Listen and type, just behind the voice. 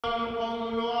Good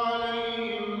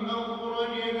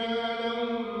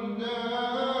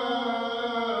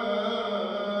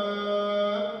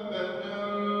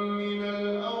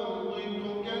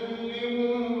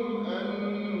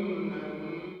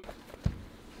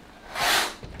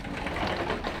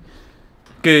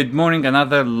morning,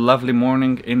 another lovely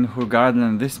morning in Hurghada,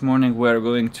 and this morning we are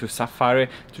going to safari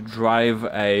to drive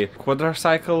a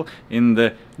quadricycle in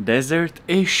the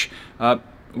desert-ish.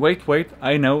 Wait,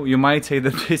 I know you might say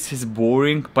that this is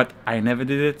boring, but I never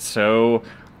did it, so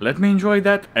let me enjoy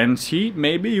that and see,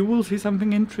 maybe you will see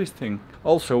something interesting.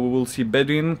 Also, we will see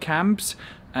Bedouin camps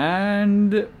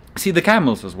and see the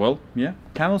camels as well. Yeah,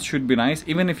 camels should be nice.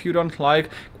 Even if you don't like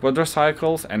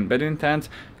quadricycles and Bedouin tents,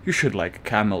 you should like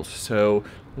camels. So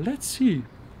let's see.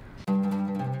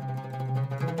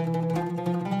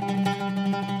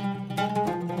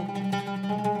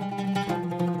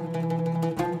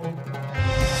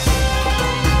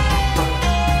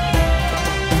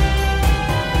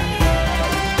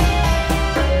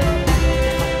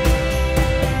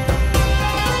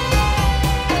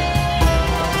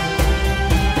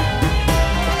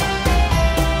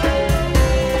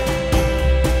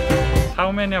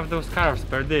 How many of those carbs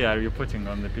per day are you putting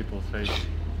on the people's face?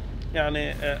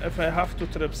 If I have to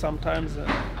trip, sometimes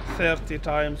 30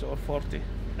 times or 40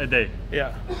 a day.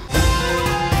 Yeah.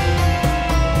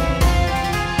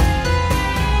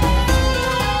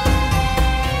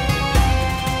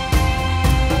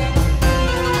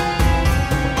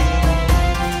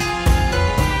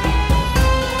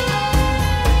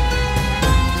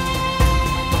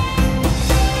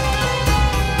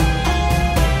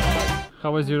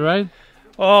 How was your ride?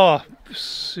 Oh,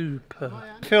 super.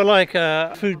 I feel like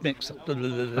a food mix.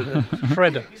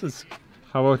 Shredder.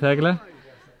 How about Agla?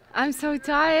 I'm so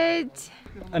tired.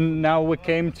 And now we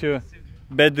came to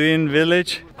Bedouin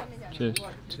village. Cheers.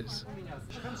 Cheers.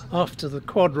 After the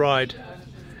quad ride,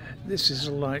 this is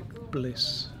like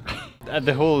bliss.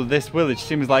 This village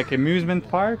seems like amusement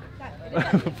park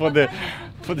for the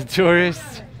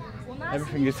tourists.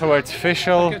 Everything is so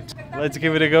artificial. Let's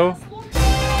give it a go.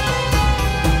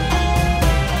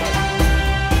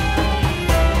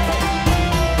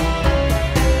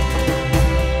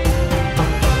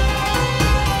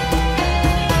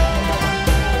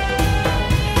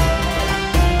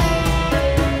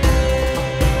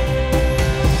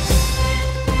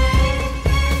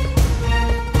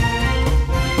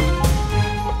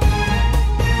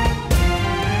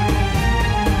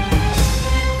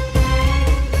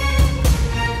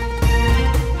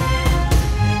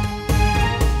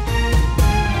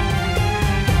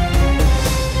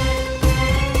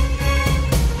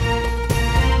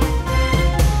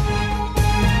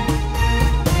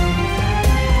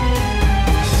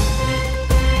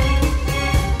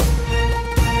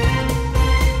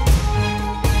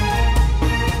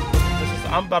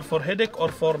 Amber for headache or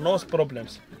for nose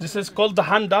problems. This is called the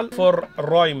handle for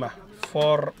rheuma,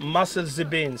 for muscles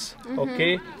pains,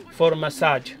 okay, for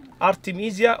massage.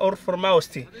 Artemisia or for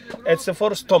mouth, it's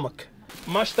for stomach.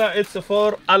 Mashta, it's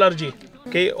for allergy,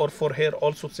 okay, or for hair,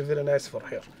 also it's very nice for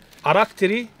hair. Arak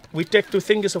tree, we take two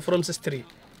things from this tree.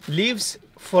 Leaves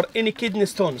for any kidney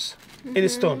stones, any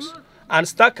stones, and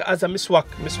stuck as a miswak.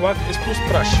 Miswak is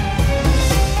toothbrush.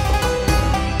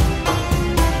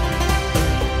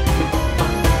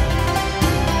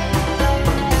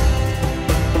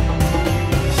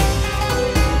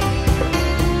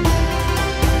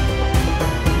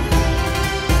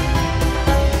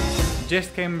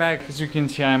 Just came back, as you can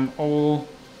see I'm all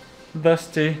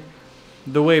dusty.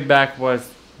 The way back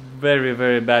was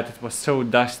very bad. It was so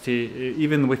dusty,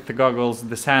 even with the goggles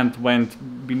the sand went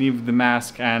beneath the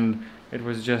mask and it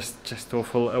was just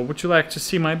awful. Would you like to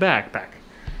see my backpack?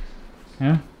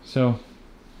 Yeah, so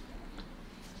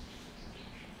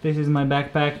this is my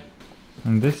backpack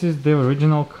and this is the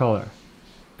original color.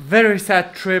 Very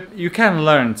sad trip. You can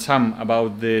learn some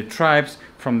about the tribes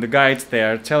from the guides. They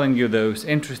are telling you those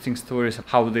interesting stories of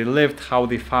how they lived, how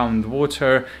they found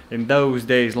water in those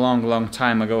days, long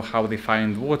time ago, how they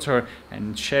find water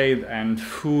and shade and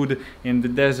food in the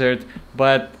desert.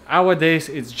 But nowadays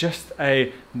it's just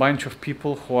a bunch of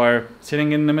people who are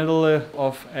sitting in the middle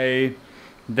of a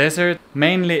desert.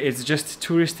 Mainly it's just a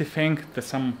touristy thing, there's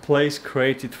some place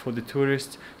created for the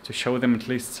tourists to show them at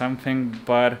least something,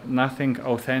 but nothing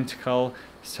authentical.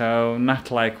 So not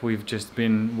like we've just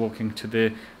been walking to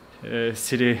the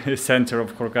city center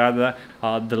of Hurghada.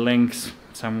 The links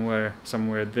somewhere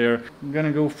there. I'm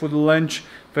gonna go for the lunch.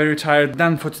 Very tired,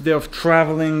 done for today of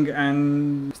traveling,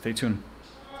 and stay tuned.